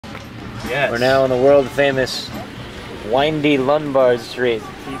Yes. We're now on the world famous windy Lumbard Street.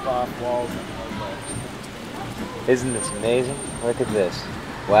 Keep off walls. Isn't this amazing? Look at this.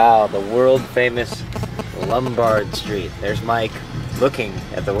 Wow, the world famous Lumbard Street. There's Mike looking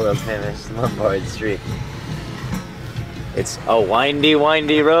at the world famous Lumbard Street. It's a windy,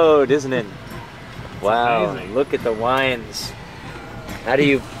 windy road, isn't it? Wow, amazing. look at the winds. How do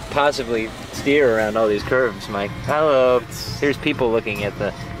you possibly steer around all these curves, Mike? Hello. Here's people looking at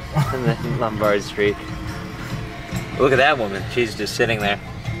the Lumbard Street. Look at that woman. She's just sitting there.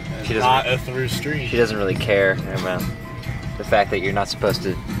 She Not a through street. She doesn't really care about the fact that you're not supposed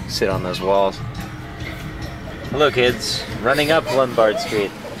to sit on those walls. Hello, kids. Running up Lumbard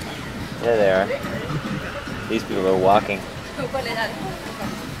Street. There they are. These people are walking.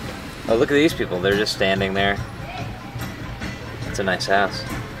 Oh, look at these people. They're just standing there. It's a nice house.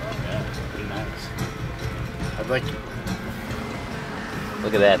 Yeah, pretty nice. I'd like to.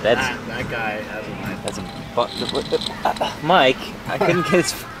 Look at that. That's That guy has a nice. that's a Mike. I couldn't get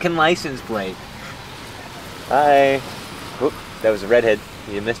his fucking license plate. Hi. Whoop, that was a redhead.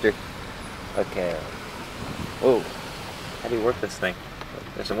 You missed her. Okay. Whoa. How do you work this thing?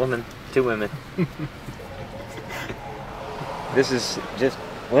 There's a woman. Two women. This is just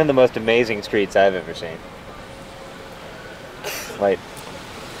one of the most amazing streets I've ever seen. Wait.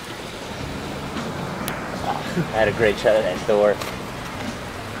 I had a great shot of that door.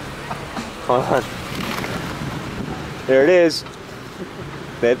 Hold on. There it is.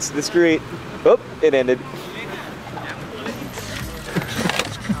 That's the street. Oh, it ended.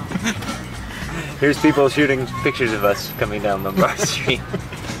 Here's people shooting pictures of us coming down Lombard Street.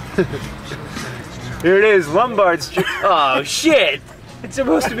 Here it is, Lombard Street. Oh shit! It's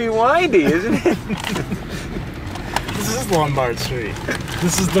supposed to be windy, isn't it? This is Lumbard Street.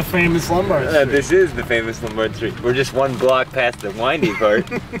 This is the famous Lumbard Street. This is the famous Lombard Street. We're just one block past the windy part,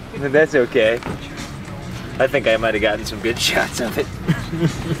 but that's okay. I think I might have gotten some good shots of it.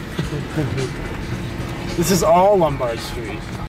 This is all Lumbard Street.